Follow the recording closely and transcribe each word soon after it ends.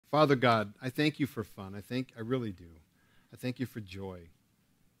Father God, I thank you for fun. I really do. I thank you for joy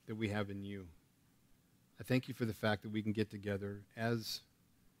that we have in you. I thank you for the fact that we can get together as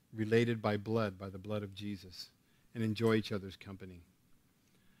related by blood, by the blood of Jesus, and enjoy each other's company.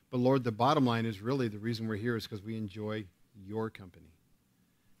 But Lord, the bottom line is really the reason we're here is because we enjoy your company.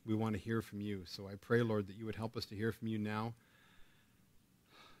 We want to hear from you. So I pray, Lord, that you would help us to hear from you now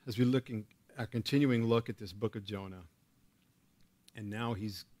as we look in a continuing look at this book of Jonah. And now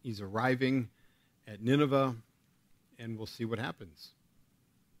he's arriving at Nineveh, and we'll see what happens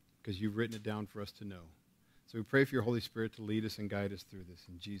because you've written it down for us to know. So we pray for your Holy Spirit to lead us and guide us through this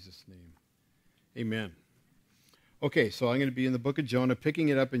in Jesus' name. Amen. Okay, so I'm going to be in the book of Jonah, picking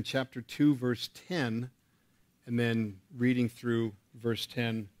it up in chapter 2, verse 10, and then reading through verse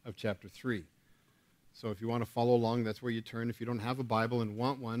 10 of chapter 3. So if you want to follow along, that's where you turn. If you don't have a Bible and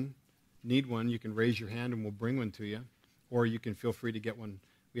want one, need one, you can raise your hand and we'll bring one to you. Or you can feel free to get one.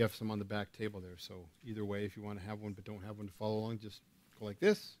 We have some on the back table there. So either way, if you want to have one but don't have one to follow along, just go like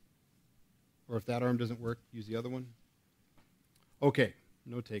this. Or if that arm doesn't work, use the other one. Okay,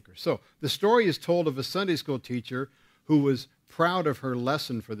 no takers. So the story is told of a Sunday school teacher who was proud of her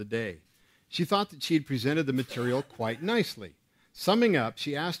lesson for the day. She thought that she had presented the material quite nicely. Summing up,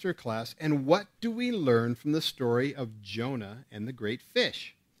 she asked her class, "And what do we learn from the story of Jonah and the great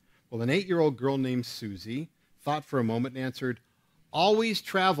fish?" Well, an 8-year-old girl named Susie thought for a moment and answered, "Always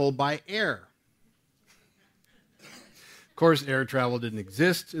travel by air." Of course, air travel didn't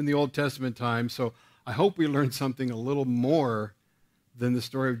exist in the Old Testament times, so I hope we learned something a little more than the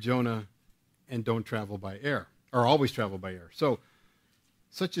story of Jonah and don't travel by air, or always travel by air. So,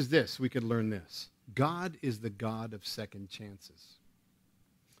 such as this, we could learn this. God is the God of second chances.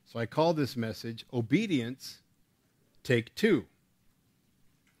 So I call this message, Obedience, Take 2.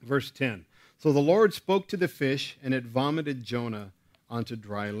 Verse 10. So the Lord spoke to the fish, and it vomited Jonah onto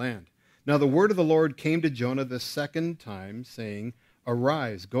dry land. Now the word of the Lord came to Jonah the second time, saying,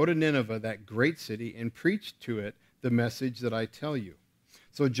 "Arise, go to Nineveh, that great city, and preach to it the message that I tell you."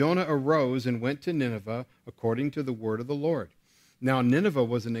 So Jonah arose and went to Nineveh according to the word of the Lord. Now Nineveh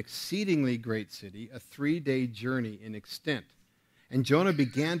was an exceedingly great city, a 3-day journey in extent. And Jonah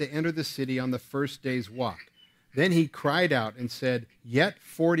began to enter the city on the first day's walk. Then he cried out and said, "Yet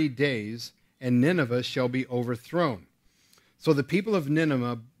 40 days, and Nineveh shall be overthrown." So the people of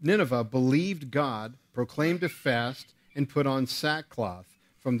Nineveh believed God, proclaimed a fast, and put on sackcloth,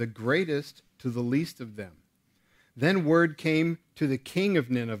 from the greatest to the least of them. Then word came to the king of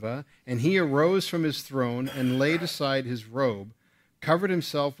Nineveh, and he arose from his throne and laid aside his robe, covered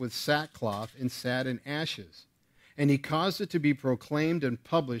himself with sackcloth, and sat in ashes. And he caused it to be proclaimed and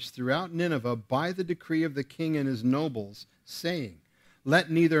published throughout Nineveh by the decree of the king and his nobles, saying, "Let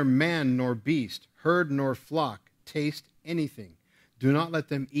neither man nor beast, herd nor flock, taste anything. Do not let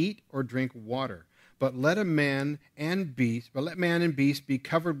them eat or drink water, but let man and beast be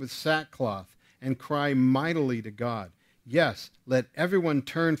covered with sackcloth, and cry mightily to God. Yes, let everyone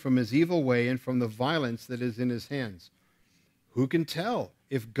turn from his evil way and from the violence that is in his hands." Who can tell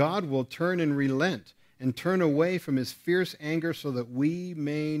if God will turn and relent and turn away from his fierce anger so that we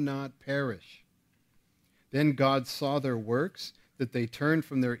may not perish? Then God saw their works, that they turned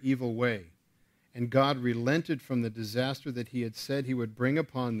from their evil way. And God relented from the disaster that he had said he would bring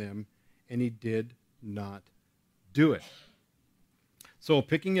upon them, and he did not do it. So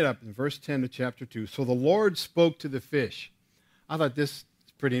picking it up in verse 10 of chapter 2, so the Lord spoke to the fish. I thought this is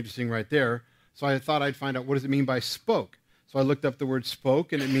pretty interesting right there. So I thought I'd find out, what does it mean by spoke? So I looked up the word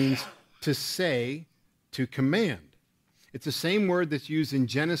spoke, and it means to say, to command. It's the same word that's used in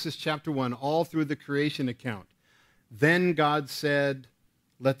Genesis chapter 1 all through the creation account. Then God said,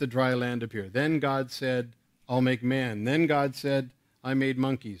 "Let the dry land appear." Then God said, "I'll make man." Then God said, "I made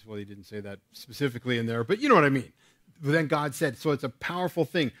monkeys." Well, he didn't say that specifically in there, but you know what I mean. Then God said, so it's a powerful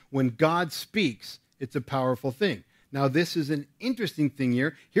thing. When God speaks, it's a powerful thing. Now, this is an interesting thing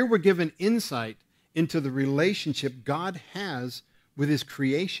here. Here we're given insight into the relationship God has with his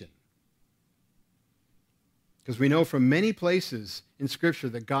creation. Because we know from many places in Scripture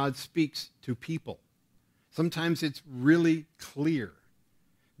that God speaks to people. Sometimes it's really clear.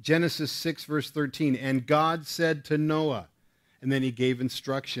 Genesis 6, verse 13, "And God said to Noah," and then he gave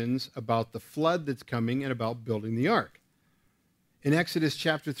instructions about the flood that's coming and about building the ark. In Exodus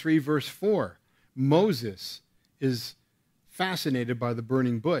chapter 3, verse 4, Moses is fascinated by the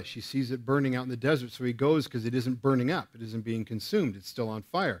burning bush. He sees it burning out in the desert, so he goes because it isn't burning up. It isn't being consumed. It's still on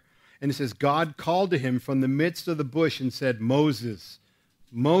fire. And it says, God called to him from the midst of the bush and said, "Moses,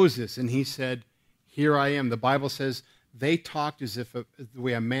 Moses." And he said, "Here I am." The Bible says they talked as the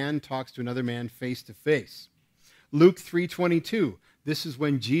way a man talks to another man face to face. Luke 3:22, This is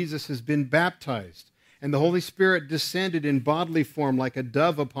when Jesus has been baptized. And the Holy Spirit descended in bodily form like a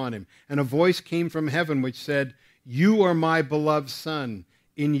dove upon him. And a voice came from heaven which said, "You are my beloved Son.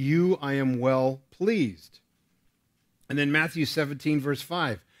 In you I am well pleased." And then Matthew 17, verse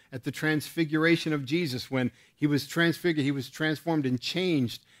 5, at the transfiguration of Jesus, when he was transfigured, he was transformed and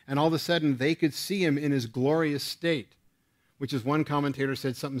changed, and all of a sudden they could see him in his glorious state, which is one commentator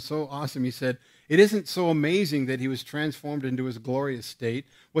said something so awesome. He said, it isn't so amazing that he was transformed into his glorious state.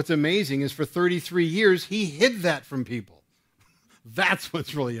 What's amazing is for 33 years, he hid that from people. That's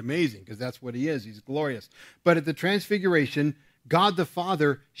what's really amazing, because that's what he is. He's glorious. But at the transfiguration, God the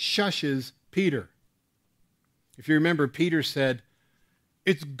Father shushes Peter. If you remember, Peter said,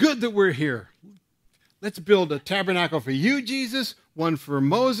 "It's good that we're here. Let's build a tabernacle for you, Jesus, one for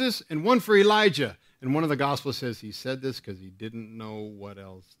Moses, and one for Elijah." And one of the Gospels says he said this because he didn't know what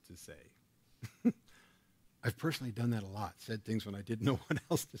else to say. I've personally done that a lot, said things when I didn't know what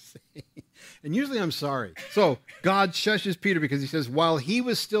else to say. And usually I'm sorry. So God shushes Peter because he says, while he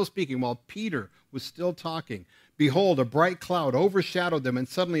was still speaking, while Peter was still talking, behold, a bright cloud overshadowed them, and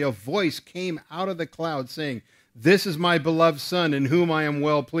suddenly a voice came out of the cloud saying, "This is my beloved Son, in whom I am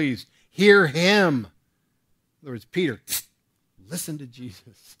well pleased. Hear him." In other words, Peter, listen to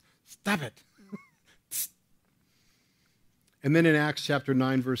Jesus. Stop it. And then in Acts chapter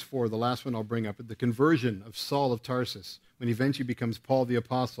 9, verse 4, the last one I'll bring up, the conversion of Saul of Tarsus, when he eventually becomes Paul the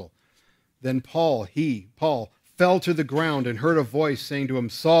Apostle. Then Paul fell to the ground and heard a voice saying to him,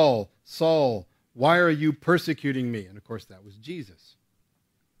 "Saul, Saul, why are you persecuting me?" And of course, that was Jesus.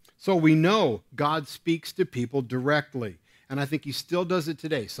 So we know God speaks to people directly, and I think he still does it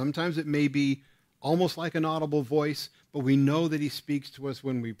today. Sometimes it may be almost like an audible voice, but we know that he speaks to us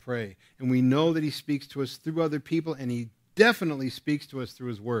when we pray, and we know that he speaks to us through other people, and he definitely speaks to us through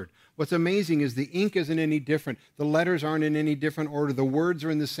his word. What's amazing is the ink isn't any different. The letters aren't in any different order. The words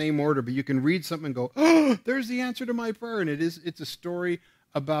are in the same order, but you can read something and go, "Oh, there's the answer to my prayer." And it's a story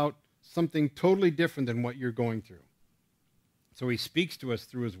about something totally different than what you're going through. So he speaks to us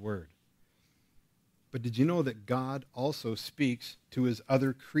through his word. But did you know that God also speaks to his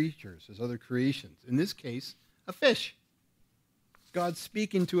other creatures, his other creations? In this case, a fish. God's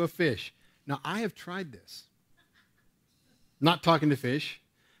speaking to a fish. Now, I have tried this. Not talking to fish,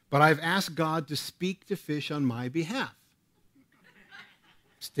 but I've asked God to speak to fish on my behalf.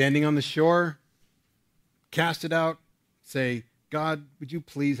 Standing on the shore, cast it out, say, "God, would you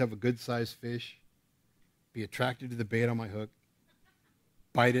please have a good-sized fish? Be attracted to the bait on my hook.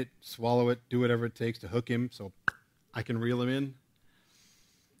 Bite it, swallow it, do whatever it takes to hook him so I can reel him in."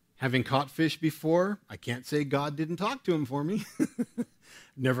 Having caught fish before, I can't say God didn't talk to him for me.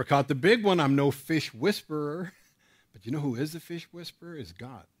 Never caught the big one. I'm no fish whisperer. But you know who is the fish whisperer? Is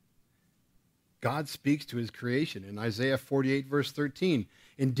God. God speaks to his creation. In Isaiah 48, verse 13,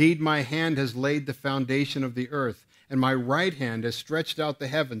 "Indeed, my hand has laid the foundation of the earth, and my right hand has stretched out the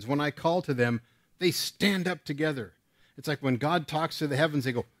heavens. When I call to them, they stand up together." It's like when God talks to the heavens,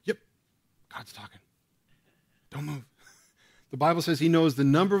 they go, "Yep, God's talking. Don't move." The Bible says he knows the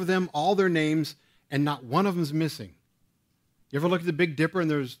number of them, all their names, and not one of them's missing. You ever look at the Big Dipper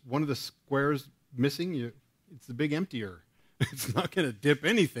and there's one of the squares missing? It's the big emptier. It's not going to dip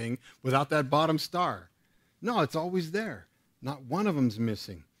anything without that bottom star. No, it's always there. Not one of them's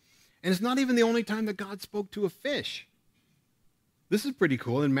missing. And it's not even the only time that God spoke to a fish. This is pretty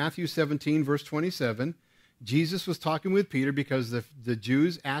cool. In Matthew 17, verse 27, Jesus was talking with Peter because the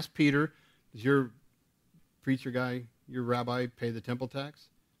Jews asked Peter, "Does your preacher guy, your rabbi, pay the temple tax?"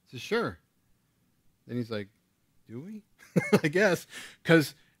 He says, "Sure." Then he's like, "Do we?" I guess,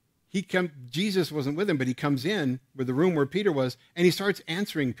 because Jesus wasn't with him, but he comes in with the room where Peter was, and he starts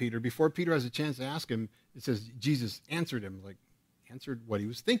answering Peter. Before Peter has a chance to ask him, it says Jesus answered him, like answered what he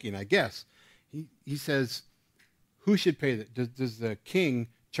was thinking, I guess. He says, "Who should pay that? Does the king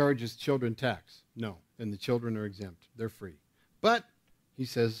charge his children tax?" No, then the children are exempt. They're free. But, he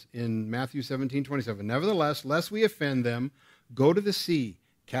says in Matthew 17:27, "Nevertheless, lest we offend them, go to the sea,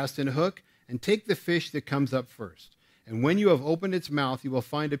 cast in a hook, and take the fish that comes up first. And when you have opened its mouth, you will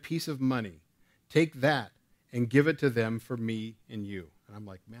find a piece of money. Take that and give it to them for me and you." And I'm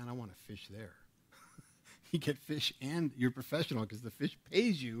like, man, I want to fish there. You get fish and you're professional because the fish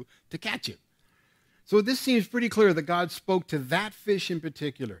pays you to catch it. So this seems pretty clear that God spoke to that fish in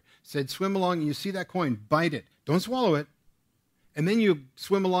particular. Said, swim along and you see that coin, bite it. Don't swallow it. And then you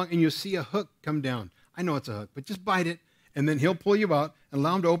swim along and you'll see a hook come down. I know it's a hook, but just bite it. And then he'll pull you out and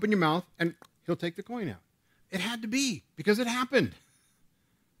allow him to open your mouth and he'll take the coin out. It had to be, because it happened.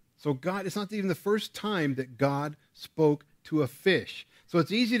 So God, it's not even the first time that God spoke to a fish. So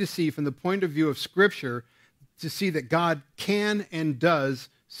it's easy to see from the point of view of Scripture, to see that God can and does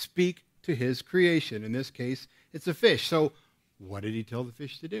speak to his creation. In this case, it's a fish. So what did he tell the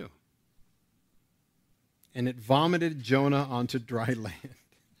fish to do? And it vomited Jonah onto dry land.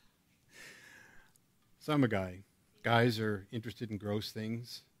 So I'm a guy. Guys are interested in gross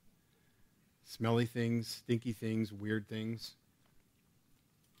things, smelly things, stinky things, weird things.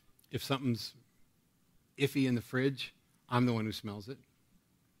 If something's iffy in the fridge, I'm the one who smells it.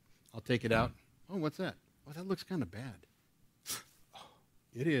 I'll take it out. Oh, what's that? Oh, that looks kind of bad. Oh,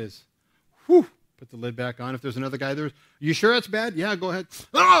 it is. Whew. Put the lid back on. If there's another guy there, you sure that's bad? Yeah, go ahead.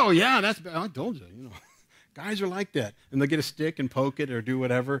 Oh, yeah, that's bad. I told you, Guys are like that. And they'll get a stick and poke it or do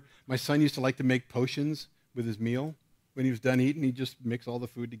whatever. My son used to like to make potions with his meal. When he was done eating, he'd just mix all the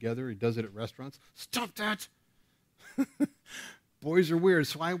food together. He does it at restaurants. Stop that! Boys are weird.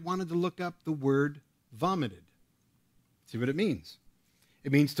 So I wanted to look up the word vomited. See what it means.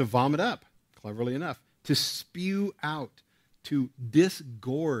 It means to vomit up, cleverly enough. To spew out. To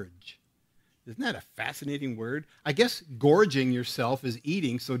disgorge. Isn't that a fascinating word? I guess gorging yourself is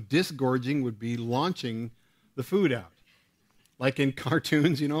eating, so disgorging would be launching the food out. Like in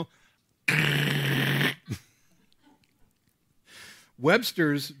cartoons,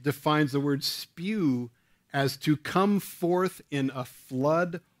 Webster's defines the word spew as to come forth in a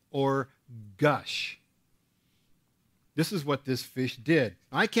flood or gush. This is what this fish did.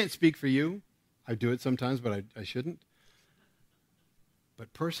 I can't speak for you. I do it sometimes, but I shouldn't.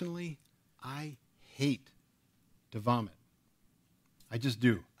 But personally, I hate to vomit. I just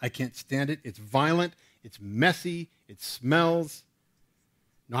do. I can't stand it. It's violent. It's messy. It smells.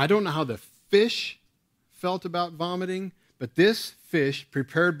 Now, I don't know how the fish felt about vomiting, but this fish,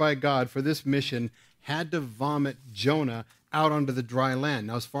 prepared by God for this mission, had to vomit Jonah out onto the dry land.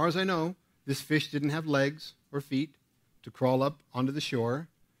 Now, as far as I know, this fish didn't have legs or feet to crawl up onto the shore.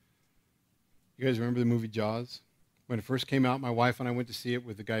 You guys remember the movie Jaws? When it first came out, my wife and I went to see it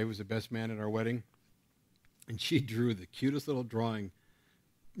with the guy who was the best man at our wedding. And she drew the cutest little drawing.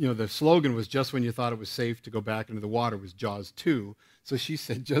 The slogan was, just when you thought it was safe to go back into the water was Jaws 2. So she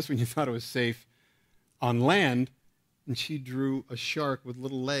said, just when you thought it was safe on land. And she drew a shark with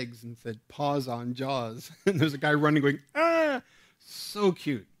little legs and said, pause on Jaws. And there's a guy running going, ah! So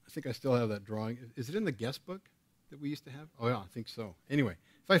cute. I think I still have that drawing. Is it in the guest book that we used to have? Oh, yeah, I think so. Anyway,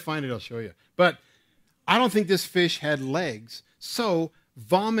 if I find it, I'll show you. But I don't think this fish had legs, so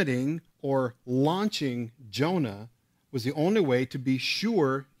vomiting or launching Jonah was the only way to be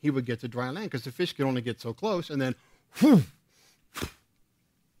sure he would get to dry land, because the fish could only get so close, and then, whew,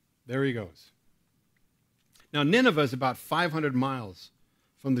 there he goes. Now, Nineveh is about 500 miles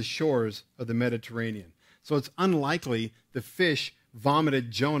from the shores of the Mediterranean, so it's unlikely the fish vomited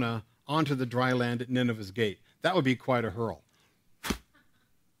Jonah onto the dry land at Nineveh's gate. That would be quite a hurl.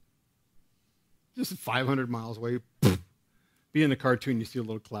 Just 500 miles away. Be in the cartoon, you see a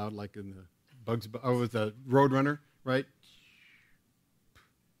little cloud like in the with the Roadrunner, right?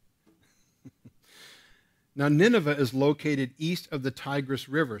 Now, Nineveh is located east of the Tigris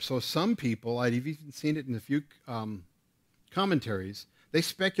River. So some people, I've even seen it in a few commentaries, they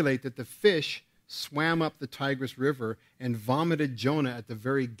speculate that the fish swam up the Tigris River and vomited Jonah at the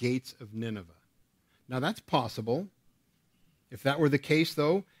very gates of Nineveh. Now, that's possible. If that were the case,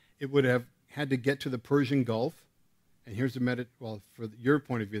 though, it would have had to get to the Persian Gulf. And here's for your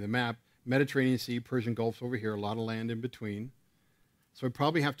point of view, the map, Mediterranean Sea, Persian Gulf's over here, a lot of land in between. So we'd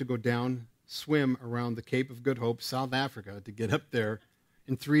probably have to go down, swim around the Cape of Good Hope, South Africa, to get up there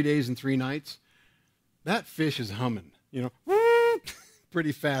in 3 days and 3 nights. That fish is humming,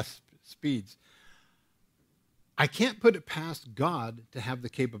 pretty fast speeds. I can't put it past God to have the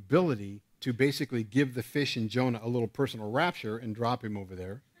capability to basically give the fish and Jonah a little personal rapture and drop him over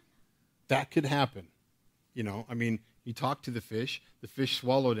there. That could happen. He talked to the fish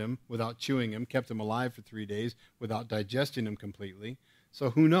swallowed him without chewing him, kept him alive for 3 days without digesting him completely.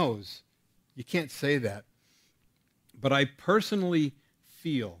 So who knows? You can't say that. But I personally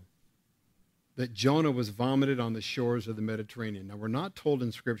feel that Jonah was vomited on the shores of the Mediterranean. Now, we're not told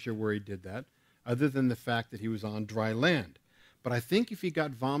in Scripture where he did that, other than the fact that he was on dry land. But I think if he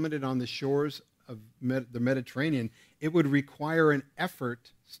got vomited on the shores of the Mediterranean, it would require an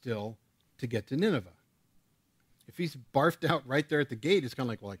effort still to get to Nineveh. If he's barfed out right there at the gate, it's kind of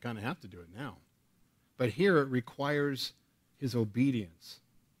like, well, I kind of have to do it now. But here it requires his obedience.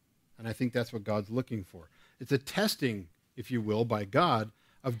 And I think that's what God's looking for. It's a testing, if you will, by God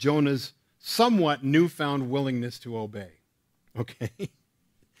of Jonah's somewhat newfound willingness to obey. Okay?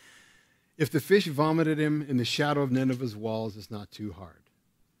 If the fish vomited him in the shadow of Nineveh's walls, it's not too hard.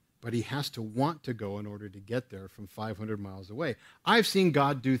 But he has to want to go in order to get there from 500 miles away. I've seen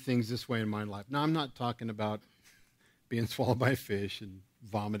God do things this way in my life. Now, I'm not talking about being swallowed by a fish and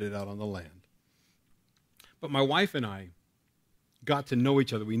vomited out on the land. But my wife and I got to know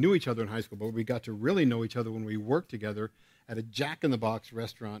each other. We knew each other in high school, but we got to really know each other when we worked together at a Jack in the Box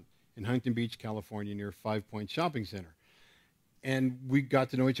restaurant in Huntington Beach, California, near 5 Point Shopping Center. And we got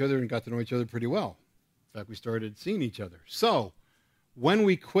to know each other and got to know each other pretty well. In fact, we started seeing each other. So when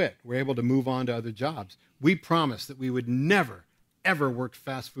we quit, we're able to move on to other jobs. We promised that we would never, ever work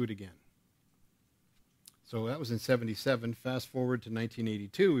fast food again. So that was in 77. Fast forward to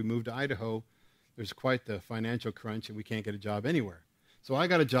 1982, we moved to Idaho. There's quite the financial crunch, and we can't get a job anywhere. So I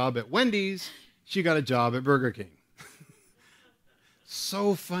got a job at Wendy's. She got a job at Burger King.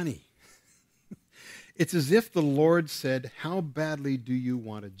 So funny. It's as if the Lord said, how badly do you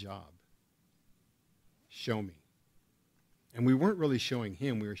want a job? Show me. And we weren't really showing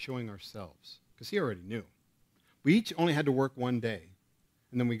him. We were showing ourselves, because he already knew. We each only had to work one day,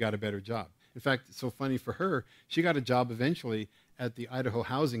 and then we got a better job. In fact, it's so funny for her, she got a job eventually at the Idaho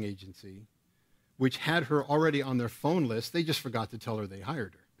Housing Agency, which had her already on their phone list. They just forgot to tell her they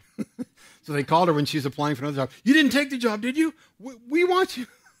hired her. So they called her when she's applying for another job. You didn't take the job, did you? We want you.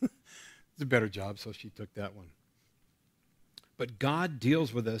 It's a better job, so she took that one. But God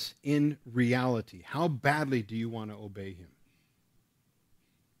deals with us in reality. How badly do you want to obey him?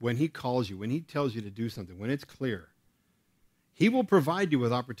 When he calls you, when he tells you to do something, when it's clear, he will provide you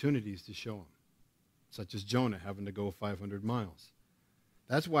with opportunities to show him, such as Jonah having to go 500 miles.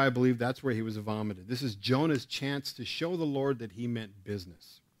 That's why I believe that's where he was vomited. This is Jonah's chance to show the Lord that he meant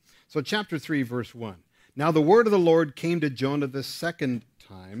business. So chapter 3, verse 1. Now the word of the Lord came to Jonah the second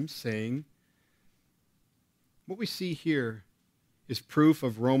time, saying, what we see here is proof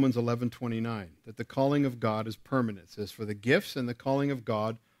of Romans 11:29, that the calling of God is permanent. It says, for the gifts and the calling of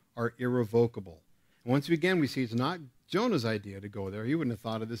God are irrevocable. And once again, we see it's not Jonah's idea to go there. He wouldn't have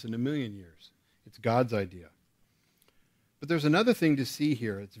thought of this in a million years. It's God's idea. But there's another thing to see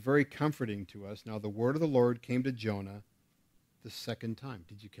here. It's very comforting to us. Now the word of the Lord came to Jonah the second time.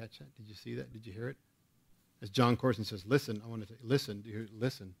 Did you catch that? Did you see that? Did you hear it? As John Corson says, listen, I want to say, listen,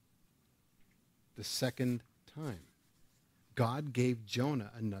 listen. The second time. God gave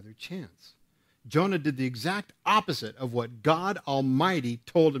Jonah another chance. Jonah did the exact opposite of what God Almighty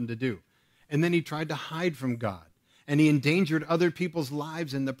told him to do. And then he tried to hide from God. And he endangered other people's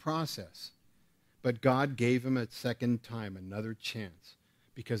lives in the process. But God gave him a second time, another chance.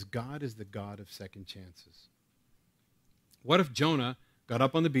 Because God is the God of second chances. What if Jonah got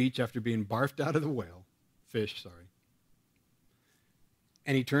up on the beach after being barfed out of the fish,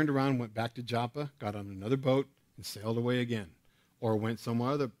 and he turned around, went back to Joppa, got on another boat, and sailed away again, or went some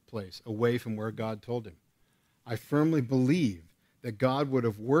other place away from where God told him? I firmly believe that God would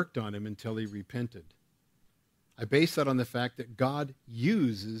have worked on him until he repented. I base that on the fact that God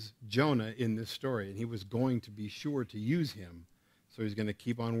uses Jonah in this story, and he was going to be sure to use him, so he's going to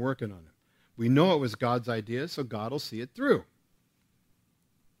keep on working on him. We know it was God's idea, so God will see it through.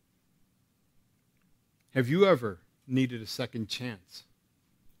 Have you ever needed a second chance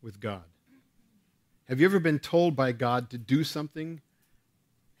with God? Have you ever been told by God to do something,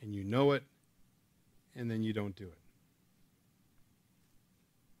 and you know it, and then you don't do it?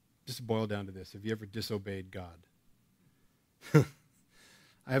 Just boil down to this. Have you ever disobeyed God?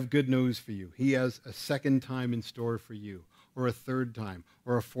 I have good news for you. He has a second time in store for you, or a third time,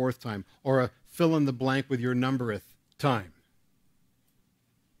 or a fourth time, or a fill in the blank with your numbereth time.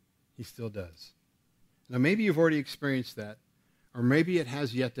 He still does. Now, maybe you've already experienced that, or maybe it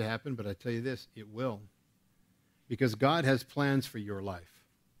has yet to happen, but I tell you this, it will. Because God has plans for your life.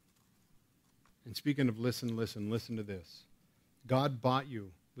 And speaking of listen to this. God bought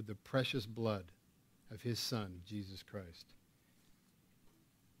you with the precious blood of his Son, Jesus Christ.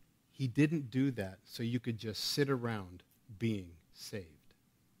 He didn't do that so you could just sit around being saved.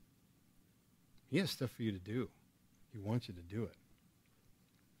 He has stuff for you to do. He wants you to do it.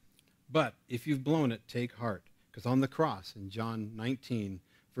 But if you've blown it, take heart. Because on the cross, in John 19,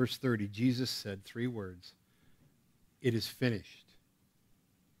 verse 30, Jesus said 3 words. It is finished.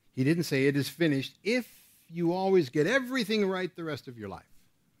 He didn't say it is finished if you always get everything right the rest of your life.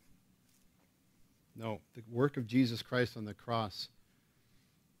 No, the work of Jesus Christ on the cross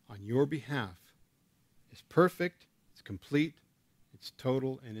on your behalf is perfect, it's complete, it's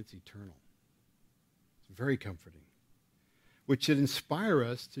total, and it's eternal. It's very comforting, which should inspire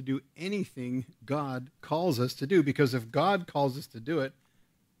us to do anything God calls us to do, because if God calls us to do it,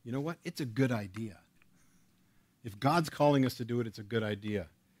 you know what? It's a good idea. If God's calling us to do it, it's a good idea.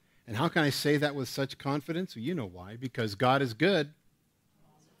 And how can I say that with such confidence? Well, you know why. Because God is good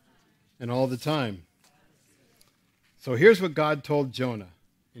and all the time. So here's what God told Jonah,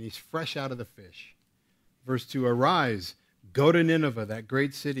 and he's fresh out of the fish. Verse 2, arise, go to Nineveh, that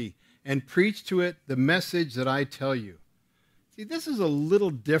great city, and preach to it the message that I tell you. See, this is a little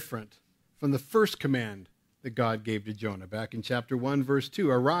different from the first command that God gave to Jonah back in chapter 1, verse 2.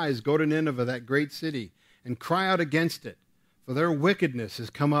 Arise, go to Nineveh, that great city, and cry out against it, for their wickedness has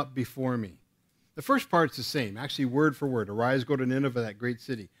come up before me. The first part's the same, actually word for word. Arise, go to Nineveh, that great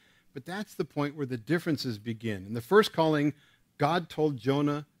city. But that's the point where the differences begin. In the first calling, God told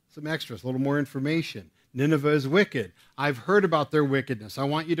Jonah some extras, a little more information. Nineveh is wicked. I've heard about their wickedness. I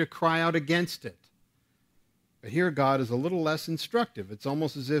want you to cry out against it. But here God is a little less instructive. It's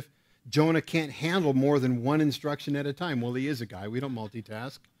almost as if Jonah can't handle more than one instruction at a time. Well, he is a guy. We don't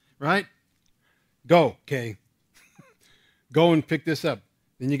multitask, right? Go, okay. Go and pick this up.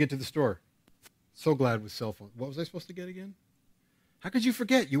 Then you get to the store. So glad with cell phone. What was I supposed to get again? How could you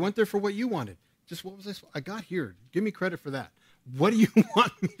forget? You went there for what you wanted. Just what was I got here. Give me credit for that. What do you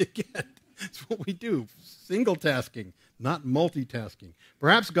want me to get? That's what we do. Single tasking, not multitasking.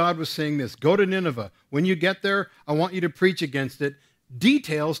 Perhaps God was saying this. Go to Nineveh. When you get there, I want you to preach against it.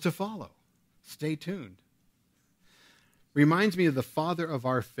 Details to follow. Stay tuned. Reminds me of the father of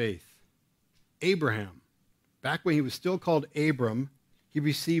our faith, Abraham. Back when he was still called Abram, he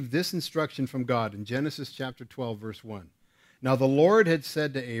received this instruction from God in Genesis chapter 12, verse 1. Now the Lord had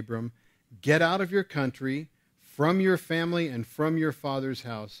said to Abram, get out of your country, from your family, and from your father's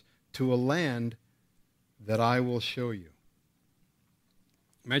house, to a land that I will show you.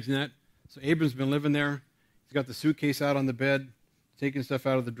 Imagine that. So Abram's been living there. He's got the suitcase out on the bed, taking stuff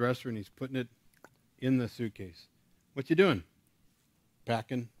out of the dresser, and he's putting it in the suitcase. What you doing?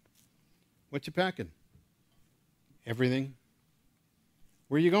 Packing. What you packing? Everything.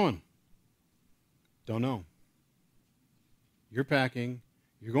 Where are you going? Don't know. You're packing,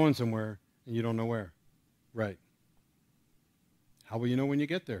 you're going somewhere, and you don't know where. Right. How will you know when you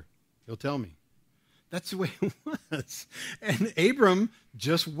get there? He'll tell me. That's the way it was. And Abram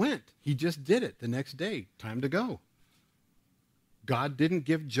just went. He just did it the next day. Time to go. God didn't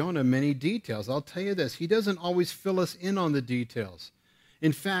give Jonah many details. I'll tell you this. He doesn't always fill us in on the details.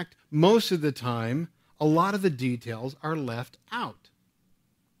 In fact, most of the time, a lot of the details are left out.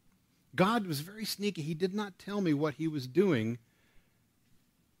 God was very sneaky. He did not tell me what he was doing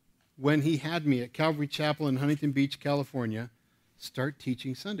when he had me at Calvary Chapel in Huntington Beach, California, start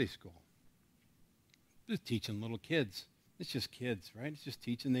teaching Sunday school. Just teaching little kids. It's just kids, right? It's just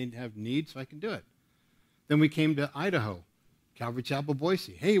teaching. They have needs, so I can do it. Then we came to Idaho, Calvary Chapel,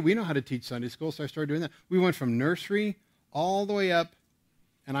 Boise. Hey, we know how to teach Sunday school, so I started doing that. We went from nursery all the way up,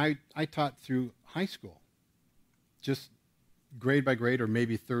 and I taught through high school. Just grade by grade, or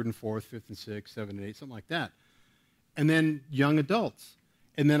maybe third and fourth, fifth and sixth, seven and eight, something like that. And then young adults.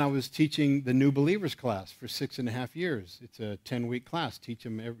 And then I was teaching the new believers class for 6.5 years. It's a 10-week class. Teach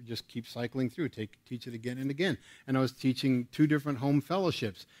them, just keep cycling through. Teach it again and again. And I was teaching 2 different home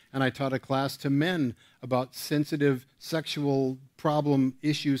fellowships. And I taught a class to men about sensitive sexual problem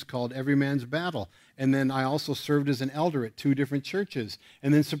issues called Every Man's Battle. And then I also served as an elder at 2 different churches.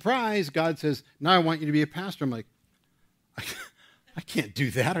 And then, surprise, God says, now I want you to be a pastor. I'm like, I can't do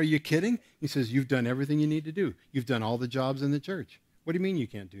that. Are you kidding? He says, you've done everything you need to do. You've done all the jobs in the church. What do you mean you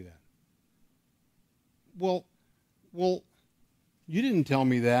can't do that? Well, you didn't tell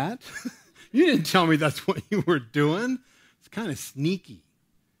me that. You didn't tell me that's what you were doing. It's kind of sneaky,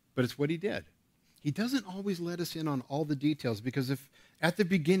 but it's what he did. He doesn't always let us in on all the details, because if at the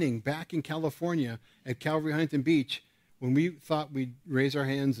beginning, back in California at Calvary Huntington Beach, when we thought we'd raise our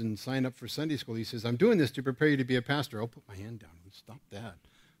hands and sign up for Sunday school, he says, I'm doing this to prepare you to be a pastor. I'll put my hand down. Stop that.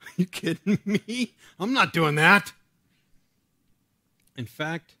 Are you kidding me? I'm not doing that. In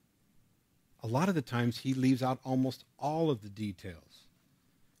fact, a lot of the times he leaves out almost all of the details.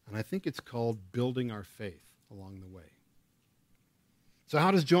 And I think it's called building our faith along the way. So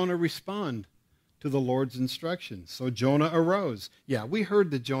how does Jonah respond to the Lord's instructions? So Jonah arose. Yeah, we heard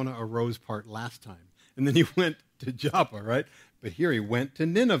the Jonah arose part last time. And then he went to Joppa, right? But here he went to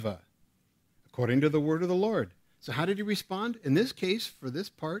Nineveh, according to the word of the Lord. So how did he respond? In this case, for this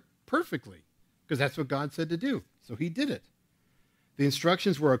part, perfectly, because that's what God said to do. So he did it. The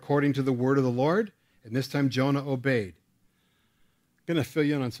instructions were according to the word of the Lord, and this time Jonah obeyed. I'm going to fill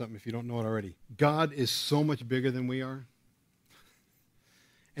you in on something if you don't know it already. God is so much bigger than we are,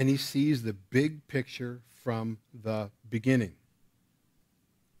 and he sees the big picture from the beginning.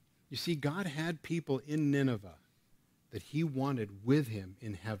 You see, God had people in Nineveh that he wanted with him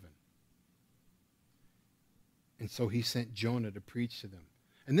in heaven. And so he sent Jonah to preach to them.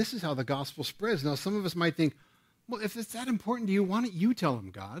 And this is how the gospel spreads. Now, some of us might think, well, if it's that important to you, why don't you tell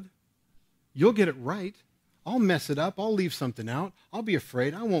them, God? You'll get it right. I'll mess it up. I'll leave something out. I'll be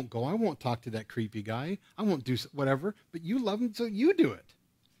afraid. I won't go. I won't talk to that creepy guy. I won't do whatever. But you love him, so you do it.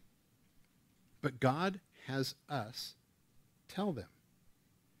 But God has us tell them.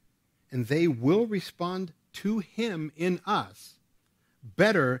 And they will respond to him in us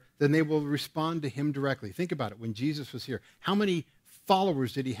better than they will respond to him directly. Think about it. When Jesus was here, how many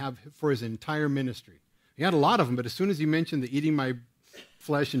followers did he have for his entire ministry? He had a lot of them, but as soon as he mentioned the eating my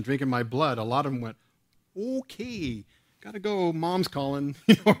flesh and drinking my blood, a lot of them went, okay, got to go, mom's calling,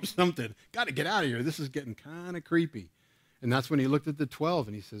 or something. Got to get out of here. This is getting kind of creepy. And that's when he looked at the 12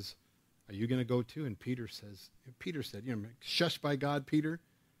 and he says, are you going to go too? And Peter said, shushed by God, Peter.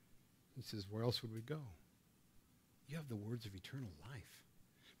 He says, where else would we go? You have the words of eternal life.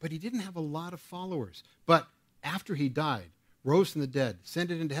 But he didn't have a lot of followers. But after he died, rose from the dead,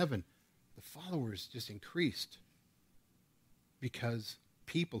 ascended into heaven, the followers just increased because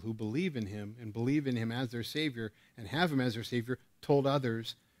people who believe in him and believe in him as their Savior and have him as their Savior told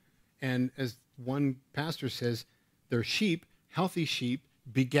others. And as one pastor says, their sheep, healthy sheep,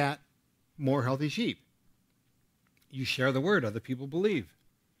 begat more healthy sheep. You share the word, other people believe.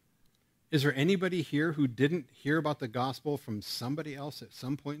 Is there anybody here who didn't hear about the gospel from somebody else at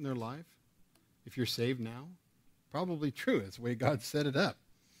some point in their life? If you're saved now? Probably true. That's the way God set it up.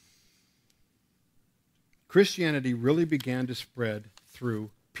 Christianity really began to spread through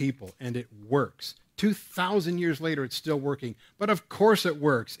people, and it works. 2,000 years later, it's still working. But of course it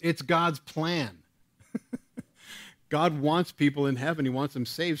works. It's God's plan. God wants people in heaven. He wants them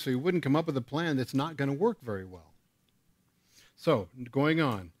saved, so he wouldn't come up with a plan that's not going to work very well. So, going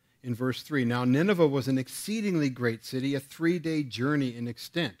on. In verse 3, now Nineveh was an exceedingly great city, a 3-day journey in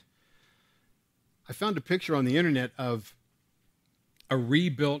extent. I found a picture on the internet of a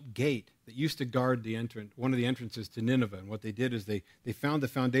rebuilt gate that used to guard the one of the entrances to Nineveh. And what they did is they found the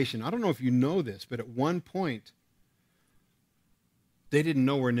foundation. I don't know if you know this, but at one point, they didn't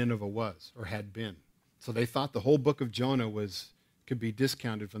know where Nineveh was or had been. So they thought the whole book of Jonah could be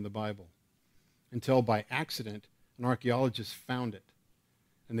discounted from the Bible. Until by accident, an archaeologist found it.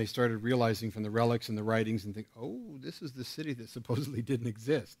 And they started realizing from the relics and the writings and think, oh, this is the city that supposedly didn't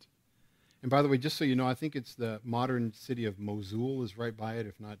exist. And by the way, just so you know, I think it's the modern city of Mosul is right by it,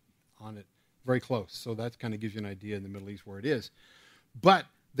 if not on it, very close. So that kind of gives you an idea in the Middle East where it is. But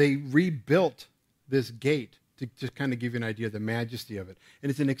they rebuilt this gate to just kind of give you an idea of the majesty of it. And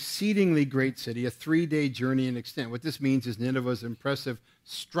it's an exceedingly great city, a 3-day journey in extent. What this means is Nineveh is impressive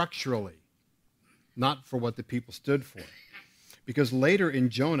structurally, not for what the people stood for. Because later in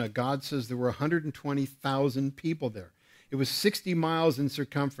Jonah, God says there were 120,000 people there. It was 60 miles in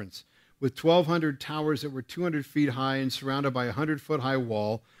circumference, with 1,200 towers that were 200 feet high and surrounded by a 100-foot-high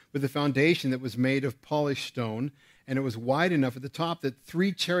wall, with a foundation that was made of polished stone, and it was wide enough at the top that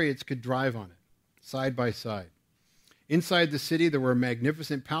 3 chariots could drive on it, side by side. Inside the city, there were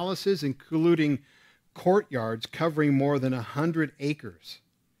magnificent palaces, including courtyards covering more than 100 acres.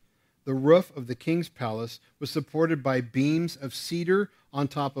 The roof of the king's palace was supported by beams of cedar on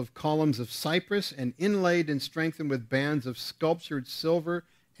top of columns of cypress and inlaid and strengthened with bands of sculptured silver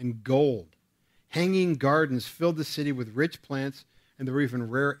and gold. Hanging gardens filled the city with rich plants, and there were even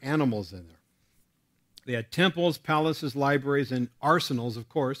rare animals in there. They had temples, palaces, libraries, and arsenals, of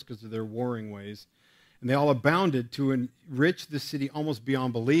course, because of their warring ways. And they all abounded to enrich the city almost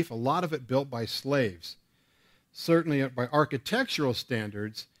beyond belief, a lot of it built by slaves. Certainly by architectural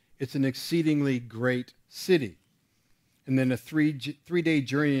standards, it's an exceedingly great city. And then a 3-day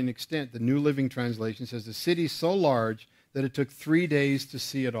journey in extent, the New Living Translation says the city is so large that it took 3 days to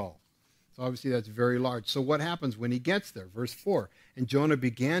see it all. So obviously that's very large. So what happens when he gets there? Verse 4, and Jonah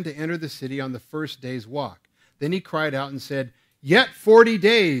began to enter the city on the first day's walk. Then he cried out and said, yet 40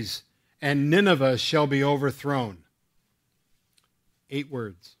 days, and Nineveh shall be overthrown. 8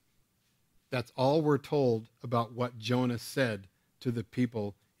 words. That's all we're told about what Jonah said to the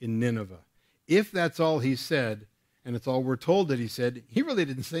people in Nineveh. If that's all he said, and it's all we're told that he said, he really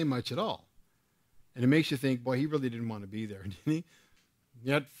didn't say much at all. And it makes you think, boy, he really didn't want to be there, didn't he?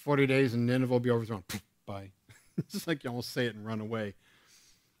 Yet 40 days and Nineveh will be overthrown. Bye. It's just like you almost say it and run away.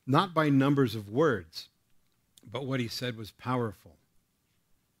 Not by numbers of words, but what he said was powerful.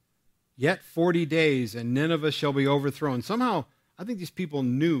 Yet 40 days and Nineveh shall be overthrown. Somehow, I think these people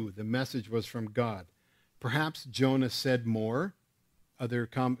knew the message was from God. Perhaps Jonah said more. Other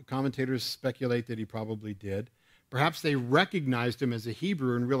commentators speculate that he probably did. Perhaps they recognized him as a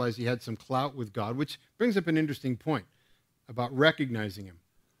Hebrew and realized he had some clout with God, which brings up an interesting point about recognizing him.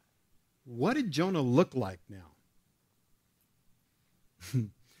 What did Jonah look like now?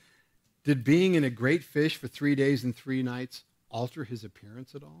 Did being in a great fish for 3 days and 3 nights alter his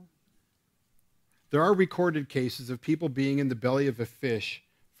appearance at all? There are recorded cases of people being in the belly of a fish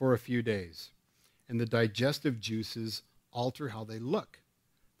for a few days, and the digestive juices alter how they look.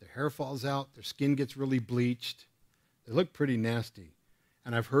 Their hair falls out, their skin gets really bleached. They look pretty nasty,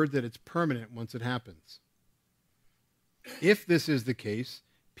 and I've heard that it's permanent once it happens. If this is the case,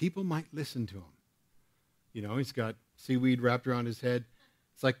 people might listen to him. You know, he's got seaweed wrapped around his head.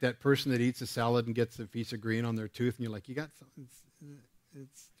 It's like that person that eats a salad and gets a piece of green on their tooth, and you're like, you got something?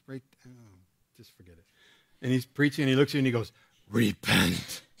 It's right, oh, just forget it. And he's preaching, and he looks at you, and he goes,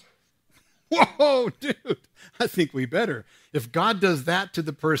 repent. Whoa, dude, I think we better. If God does that to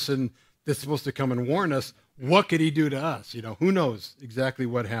the person that's supposed to come and warn us, what could he do to us? You know, who knows exactly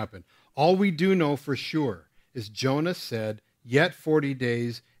what happened? All we do know for sure is Jonah said, yet 40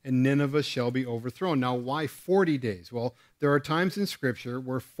 days and Nineveh shall be overthrown. Now, why 40 days? Well, there are times in Scripture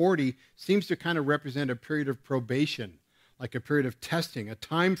where 40 seems to kind of represent a period of probation, like a period of testing, a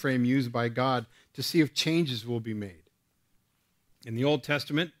time frame used by God to see if changes will be made. In the Old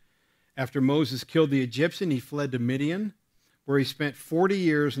Testament, after Moses killed the Egyptian, he fled to Midian, where he spent 40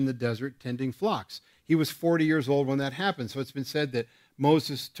 years in the desert tending flocks. He was 40 years old when that happened. So it's been said that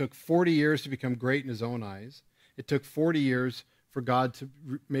Moses took 40 years to become great in his own eyes. It took 40 years for God to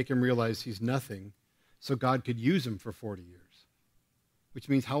make him realize he's nothing, so God could use him for 40 years. Which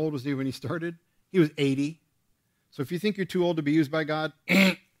means, how old was he when he started? He was 80. So if you think you're too old to be used by God,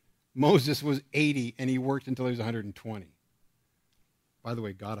 Moses was 80, and he worked until he was 120. By the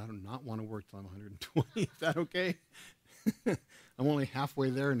way, God, I do not want to work till I'm 120. Is that okay? I'm only halfway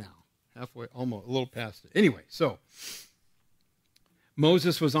there now. Halfway, almost, a little past it. Anyway, so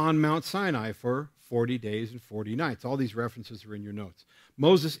Moses was on Mount Sinai for 40 days and 40 nights. All these references are in your notes.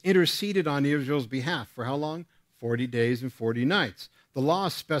 Moses interceded on Israel's behalf for how long? 40 days and 40 nights. The law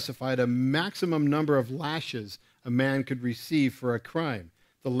specified a maximum number of lashes a man could receive for a crime,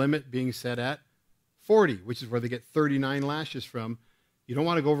 the limit being set at 40, which is where they get 39 lashes from. You don't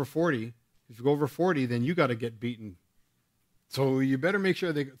want to go over 40. If you go over 40, then you got to get beaten. So you better make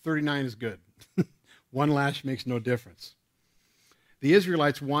sure that 39 is good. One lash makes no difference. The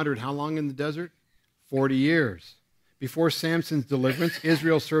Israelites wandered how long in the desert? 40 years. Before Samson's deliverance,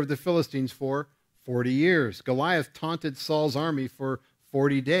 Israel served the Philistines for 40 years. Goliath taunted Saul's army for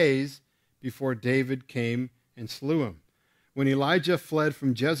 40 days before David came and slew him. When Elijah fled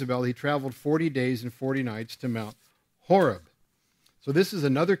from Jezebel, he traveled 40 days and 40 nights to Mount Horeb. So this is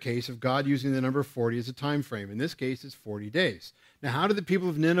another case of God using the number 40 as a time frame. In this case, it's 40 days. Now, how did the people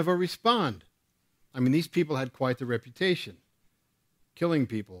of Nineveh respond? I mean, these people had quite the reputation. Killing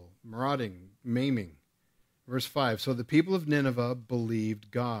people, marauding, maiming. Verse 5, so the people of Nineveh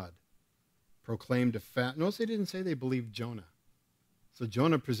believed God. Proclaimed a fast. Notice they didn't say they believed Jonah. So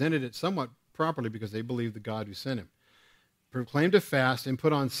Jonah presented it somewhat properly because they believed the God who sent him. Proclaimed a fast and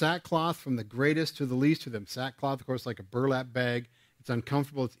put on sackcloth from the greatest to the least of them. Sackcloth, of course, like a burlap bag. It's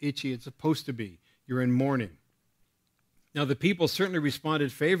uncomfortable, it's itchy, it's supposed to be. You're in mourning. Now, the people certainly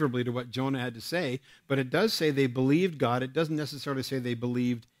responded favorably to what Jonah had to say, but it does say they believed God. It doesn't necessarily say they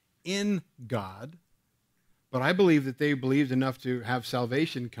believed in God, but I believe that they believed enough to have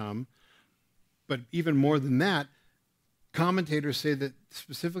salvation come. But even more than that, commentators say that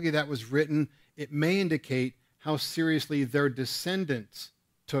specifically that was written, it may indicate how seriously their descendants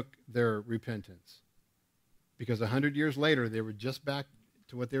took their repentance. Because 100 years later, they were just back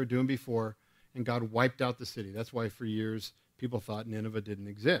to what they were doing before, and God wiped out the city. That's why for years people thought Nineveh didn't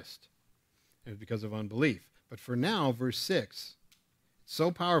exist. It was because of unbelief. But for now, verse 6, it's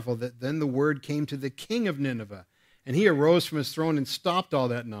so powerful that then the word came to the king of Nineveh, and he arose from his throne and stopped all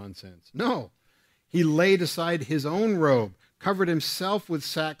that nonsense. No, he laid aside his own robe, covered himself with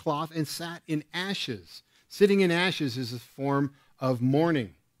sackcloth, and sat in ashes. Sitting in ashes is a form of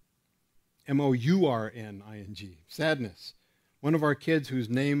mourning. mourning, sadness. One of our kids, whose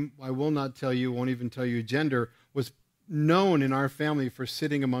name I will not tell you, won't even tell you gender, was known in our family for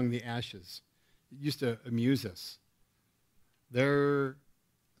sitting among the ashes. It used to amuse us. There,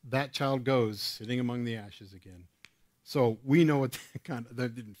 that child goes, sitting among the ashes again. So we know what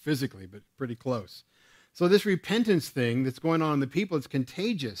that didn't physically, but pretty close. So this repentance thing that's going on in the people, it's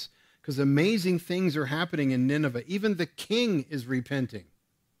contagious because amazing things are happening in Nineveh. Even the king is repenting.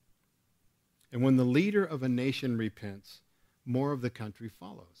 And when the leader of a nation repents, more of the country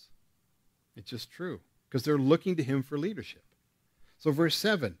follows. It's just true, because they're looking to him for leadership. So verse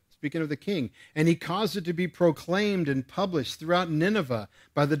 7, speaking of the king, and he caused it to be proclaimed and published throughout Nineveh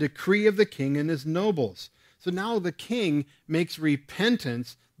by the decree of the king and his nobles. So now the king makes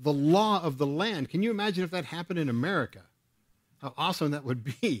repentance the law of the land. Can you imagine if that happened in America? How awesome that would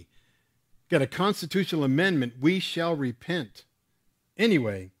be. Got a constitutional amendment, we shall repent.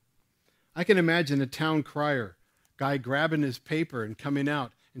 Anyway, I can imagine a town crier, guy grabbing his paper and coming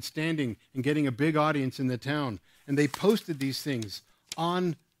out and standing and getting a big audience in the town. And they posted these things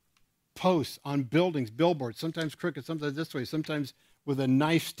on posts, on buildings, billboards, sometimes crooked, sometimes this way, sometimes with a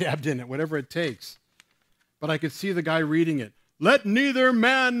knife stabbed in it, whatever it takes. But I could see the guy reading it. Let neither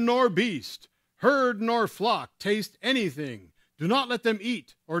man nor beast, herd nor flock taste anything. Do not let them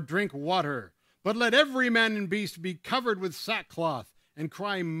eat or drink water, but let every man and beast be covered with sackcloth and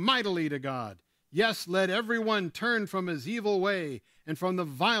cry mightily to God. Yes, let everyone turn from his evil way and from the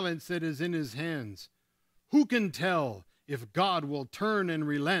violence that is in his hands. Who can tell if God will turn and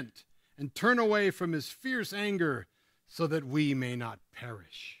relent and turn away from his fierce anger so that we may not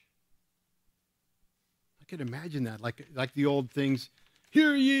perish? I can imagine that, like the old things,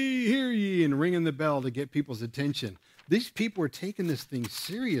 hear ye, and ringing the bell to get people's attention. These people were taking this thing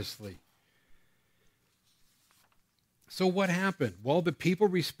seriously. So what happened? Well, the people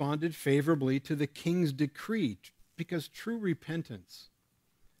responded favorably to the king's decree, because true repentance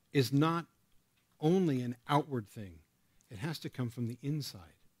is not only an outward thing. It has to come from the inside.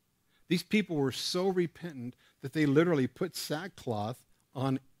 These people were so repentant that they literally put sackcloth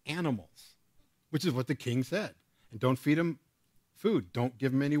on animals, which is what the king said. And don't feed them food. Don't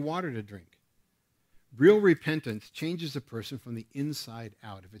give them any water to drink. Real repentance changes a person from the inside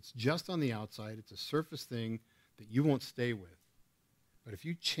out. If it's just on the outside, it's a surface thing that you won't stay with. But if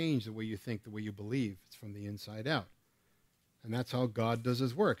you change the way you think, the way you believe, it's from the inside out. And that's how God does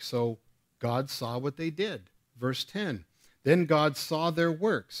his work. So God saw what they did. Verse 10, then God saw their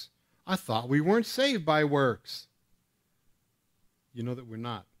works. I thought we weren't saved by works. You know that we're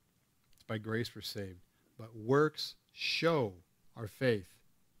not. It's by grace we're saved. But works show our faith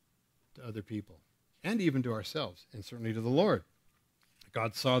to other people and even to ourselves and certainly to the Lord.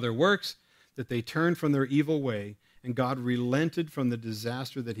 God saw their works, that they turned from their evil way, and God relented from the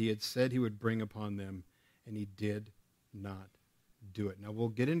disaster that he had said he would bring upon them, and he did not do it. Now, we'll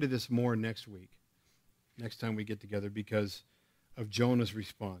get into this more next week, next time we get together, because of Jonah's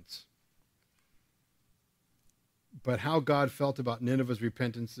response. But how God felt about Nineveh's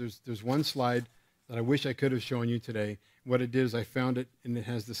repentance, there's one slide that I wish I could have shown you today. What it did is I found it, and it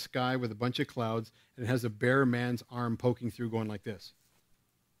has the sky with a bunch of clouds, and it has a bare man's arm poking through going like this.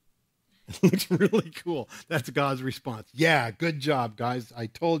 It looks really cool. That's God's response. Yeah, good job, guys. I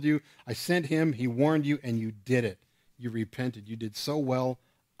told you. I sent him. He warned you, and you did it. You repented. You did so well.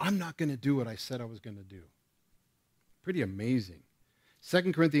 I'm not going to do what I said I was going to do. Pretty amazing.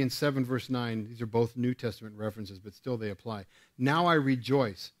 2 Corinthians 7, verse 9. These are both New Testament references, but still they apply. Now I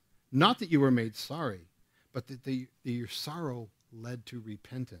rejoice, not that you were made sorry, but that your sorrow led to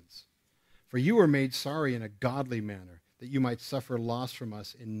repentance. For you were made sorry in a godly manner, that you might suffer loss from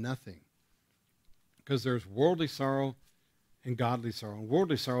us in nothing. Because there's worldly sorrow and godly sorrow. And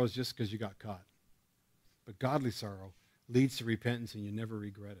worldly sorrow is just because you got caught. But godly sorrow leads to repentance, and you never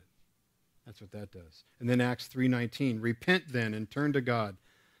regret it. That's what that does. And then Acts 3:19, repent then and turn to God,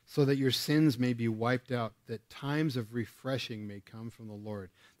 so that your sins may be wiped out, that times of refreshing may come from the Lord.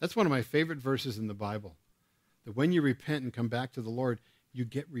 That's one of my favorite verses in the Bible. That when you repent and come back to the Lord, you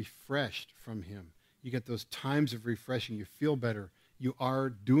get refreshed from him. You get those times of refreshing. You feel better. You are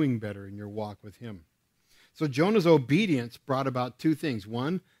doing better in your walk with him. So Jonah's obedience brought about two things.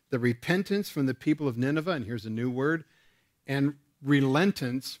 One, the repentance from the people of Nineveh, and here's a new word, and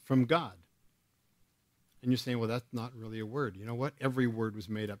relentance from God. And you're saying, well, that's not really a word. You know what? Every word was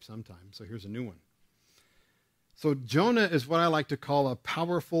made up sometime, so here's a new one. So Jonah is what I like to call a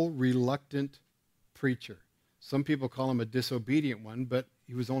powerful, reluctant preacher. Some people call him a disobedient one, but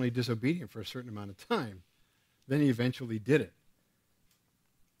he was only disobedient for a certain amount of time. Then he eventually did it.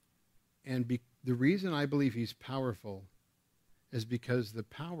 And the reason I believe he's powerful is because the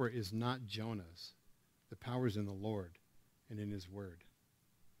power is not Jonah's. The power is in the Lord and in his word.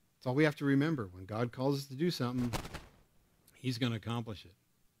 That's all we have to remember. When God calls us to do something, he's going to accomplish it.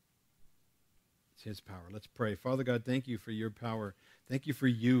 It's his power. Let's pray. Father God, thank you for your power. Thank you for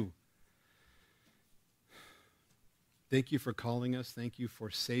you. Thank you for calling us. Thank you for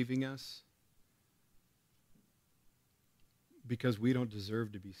saving us. Because we don't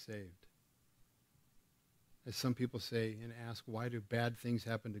deserve to be saved. As some people say and ask, why do bad things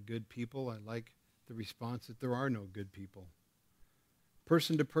happen to good people? I like the response that there are no good people.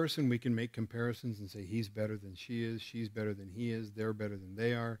 Person to person, we can make comparisons and say he's better than she is, she's better than he is, they're better than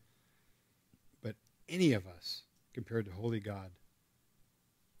they are. But any of us, compared to holy God,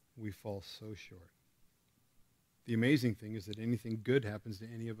 we fall so short. The amazing thing is that anything good happens to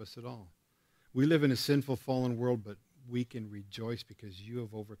any of us at all. We live in a sinful, fallen world, but we can rejoice because you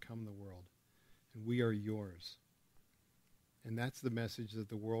have overcome the world, and we are yours. And that's the message that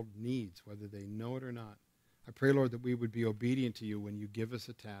the world needs, whether they know it or not. I pray, Lord, that we would be obedient to you when you give us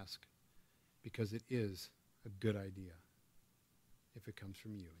a task, because it is a good idea if it comes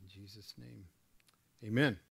from you. In Jesus' name, amen.